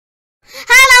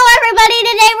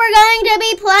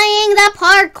be playing the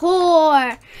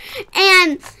parkour.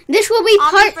 And this will be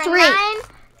part 3.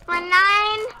 For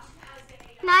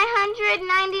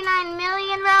 999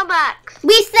 million Robux.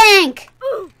 We think.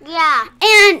 Yeah.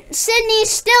 And Sydney's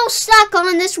still stuck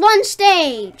on this one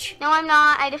stage. No, I'm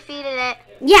not. I defeated it.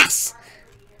 Yes.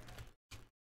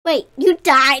 Wait, you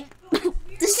died the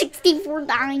 64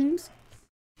 times.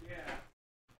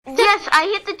 Yes, I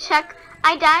hit the check.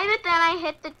 I died, but then I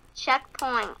hit the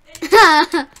checkpoint.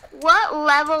 What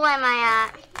level am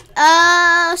I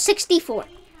at? 64.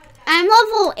 I'm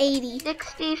level 80.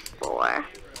 64.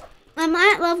 I'm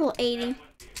at level 80.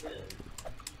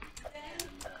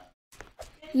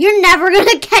 You're never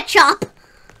gonna catch up.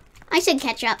 I said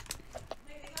catch up.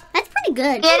 That's pretty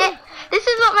good. Get it? This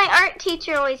is what my art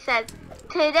teacher always says.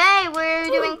 Today we're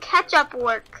doing catch-up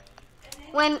work.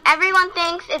 When everyone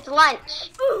thinks it's lunch.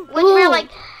 Which we're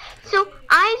like, so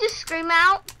I just scream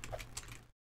out.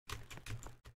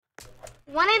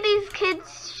 One of these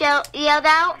kids yelled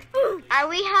out, "Are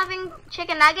we having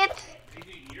chicken nuggets?"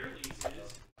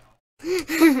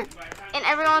 And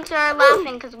everyone started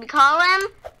laughing because we call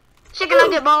him Chicken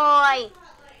Nugget Boy.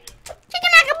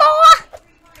 Chicken Nugget Boy.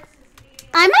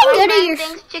 I might go to your.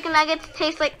 Thinks chicken nuggets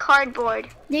taste like cardboard.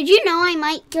 Did you know I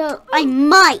might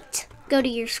go to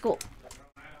your school?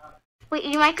 Wait,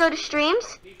 you might go to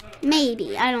streams?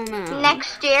 Maybe, I don't know.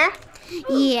 Next year?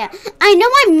 Yeah, I know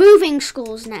I'm moving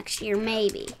schools next year,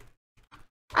 maybe.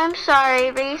 I'm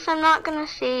sorry, Reese, I'm not gonna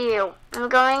see you. I'm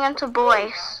going into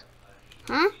Boyce.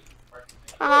 Huh?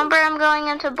 Remember, I'm going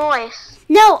into Boyce.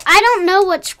 No, I don't know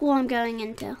what school I'm going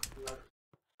into.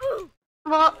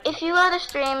 Well, if you go to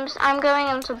streams, I'm going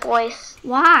into Boyce.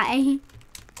 Why?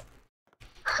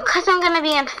 Because I'm gonna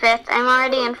be in 5th. I'm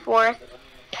already in 4th.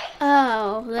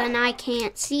 Oh, then I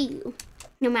can't see you,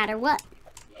 no matter what.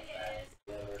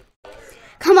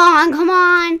 Come on, come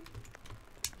on.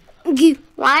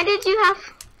 Why did you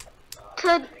have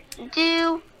to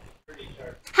do...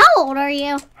 How old are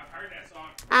you?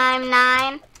 I'm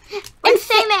 9. We're the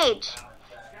same age.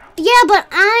 Yeah, but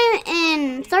I'm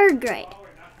in 3rd grade.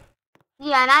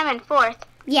 Yeah, and I'm in 4th.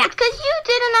 Yeah. It's because you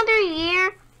did another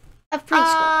year of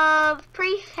preschool. Of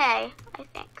pre-K, I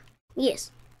think.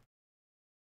 Yes.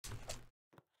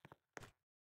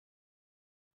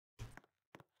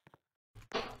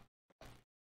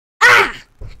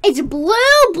 It's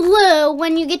blue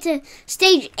when you get to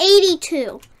stage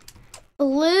 82.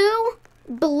 Blue,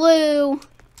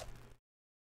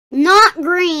 not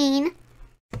green.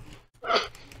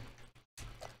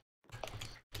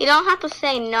 You don't have to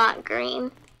say not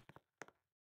green.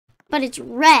 But it's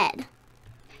red.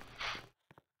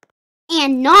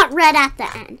 And not red at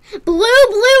the end.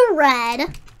 Blue,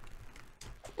 red.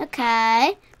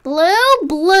 Okay.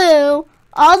 Blue,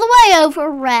 all the way over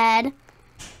red.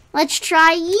 Let's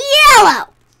try yellow.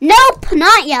 Nope,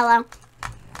 not yellow.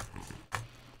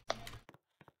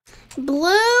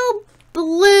 Blue,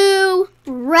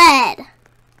 red.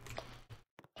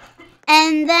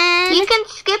 And then... You can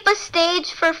skip a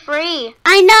stage for free.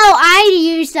 I know, I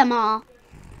used them all.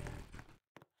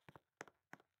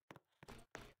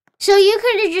 So you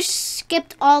could have just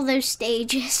skipped all those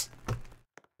stages.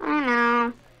 I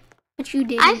know. But you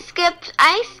didn't.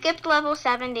 I skipped level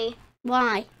 70.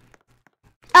 Why?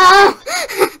 Oh!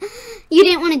 You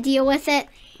didn't want to deal with it?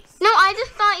 No, I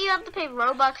just thought you have to pay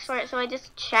Robux for it, so I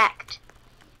just checked.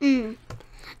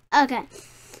 Okay.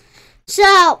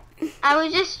 So... I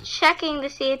was just checking to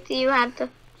see if you had to...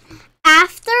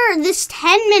 After this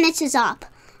 10 minutes is up,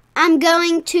 I'm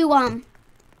going to,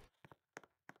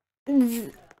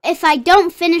 if I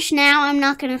don't finish now, I'm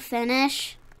not going to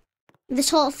finish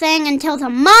this whole thing until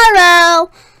tomorrow.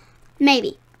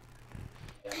 Maybe.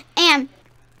 And...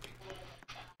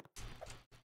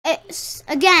 It's,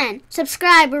 again,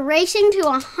 subscribe. We're racing to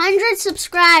 100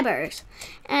 subscribers.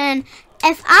 And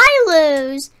if I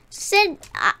lose,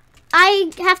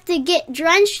 I have to get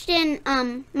drenched in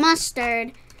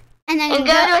mustard. And then go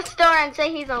to a store and say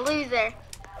he's a loser.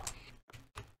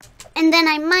 And then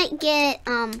I might get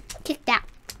kicked out.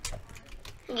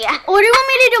 Yeah. Or do you want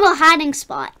me to do a hiding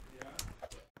spot?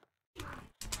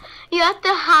 You have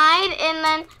to hide, and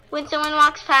then when someone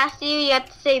walks past you, you have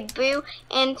to say boo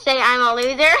and say I'm a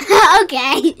loser.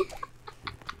 Okay.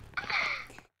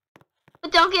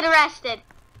 But don't get arrested.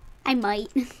 I might.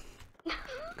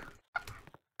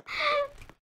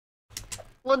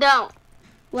 Well, don't.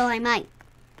 Well, I might.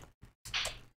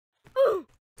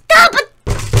 Stop it!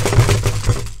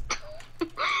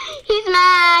 He's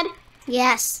mad.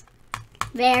 Yes.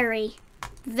 Very,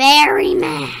 very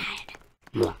mad.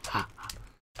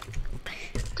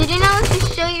 Did you know if you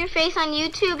show your face on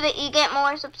YouTube that you get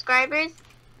more subscribers?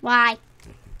 Why?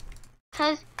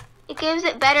 Because It gives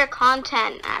it better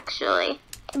content, actually.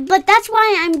 But that's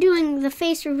why I'm doing the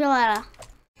face reveal at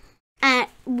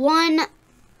 1.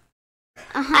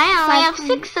 I only have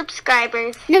 6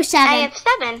 subscribers. No, 7. I have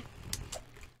 7.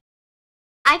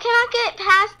 I cannot get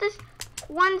past this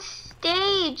one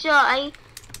stage.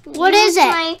 What is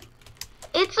it?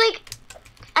 It's like,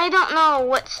 I don't know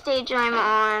what stage I'm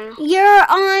on. You're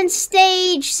on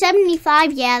stage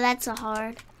 75. Yeah, that's a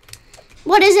hard.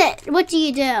 What is it? What do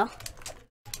you do?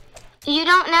 You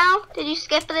don't know? Did you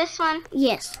skip this one?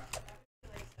 Yes.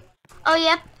 Oh,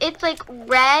 yep. It's like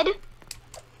red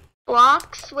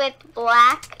blocks with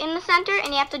black in the center, and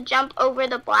you have to jump over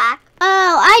the black.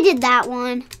 Oh, I did that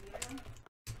one.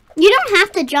 You don't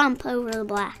have to jump over the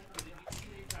black.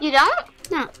 You don't?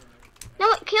 No.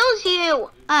 No, it kills you.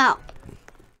 Oh.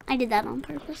 I did that on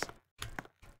purpose.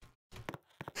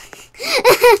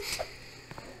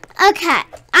 Okay.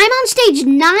 I'm on stage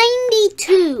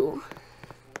 92.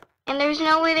 And there's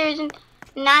no way there's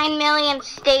 9 million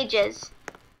stages.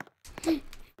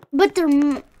 But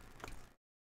it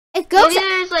Maybe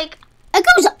there's like... It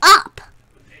goes up.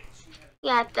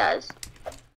 Yeah, it does.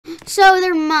 So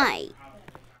there might.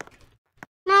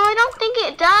 No, I don't think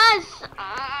it does.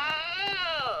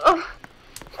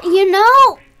 You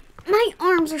know, my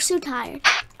arms are so tired.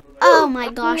 Oh my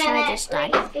gosh, I just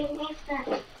died.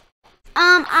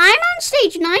 I'm on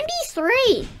stage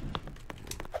 93.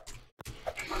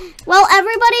 Well,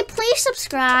 everybody, please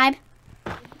subscribe.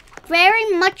 Very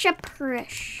much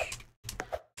appreciate.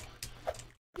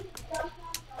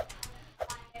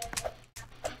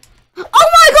 Oh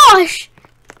my gosh!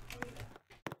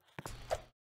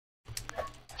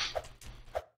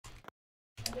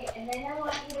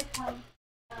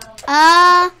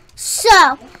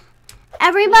 So,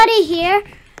 everybody here,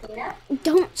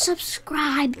 don't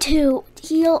subscribe to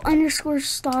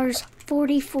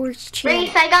Heel_stars44's channel.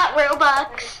 Reese, I got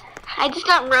Robux. I just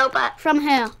got Robux. From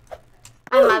who?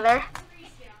 My mother.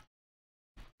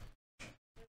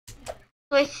 So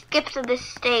I skipped this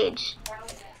stage.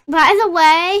 By the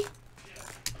way,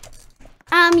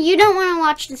 you don't want to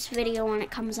watch this video when it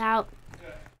comes out.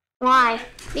 Why?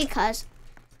 Because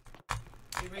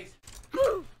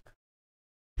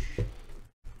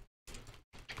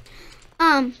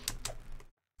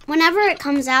whenever it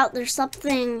comes out, there's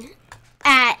something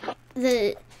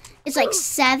it's like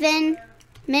 7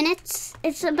 minutes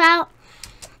it's about,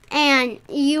 and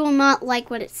you will not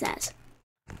like what it says.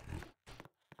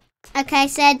 Okay,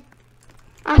 Sid?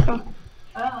 Okay.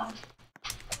 Ah!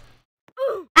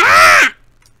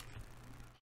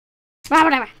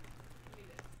 Pineapple!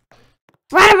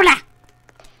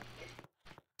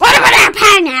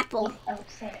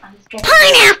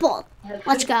 Pineapple!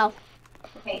 Let's go.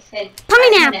 Okay, so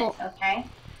Pineapple! minutes, okay?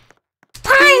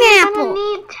 Pineapple! I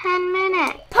need 10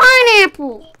 minutes.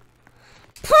 Pineapple!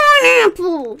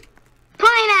 Pineapple!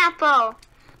 Pineapple!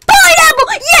 Pineapple!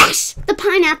 Yes! The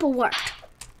pineapple worked.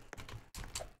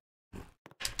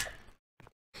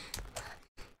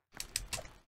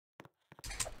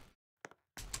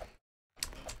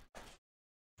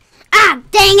 Ah,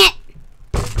 dang it!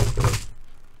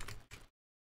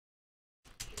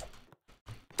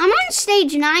 I'm on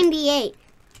stage 98.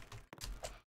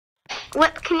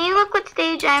 What? Can you look what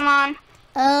stage I'm on?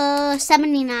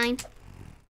 79.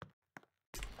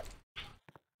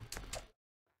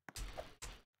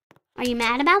 Are you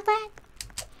mad about that?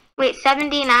 Wait,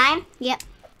 79? Yep.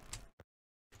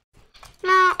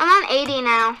 No, I'm on 80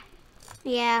 now.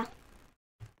 Yeah.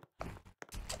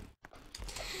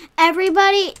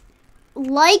 Everybody,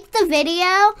 like the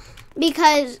video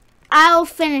because I'll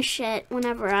finish it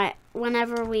whenever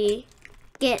we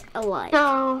get a like.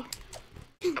 So,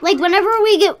 Like whenever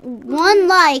we get 1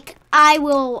 like, I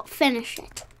will finish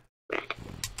it.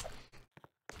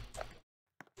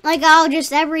 Like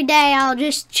every day I'll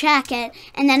just check it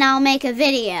and then I'll make a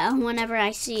video whenever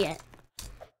I see it.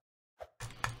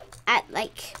 At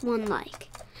like 1 like.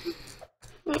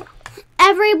 yeah.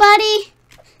 Everybody,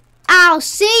 I'll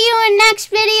see you in next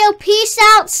video. Peace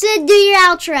out. Sid, do your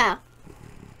outro.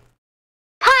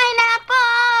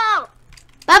 Pineapple!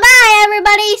 Bye-bye,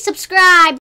 everybody. Subscribe.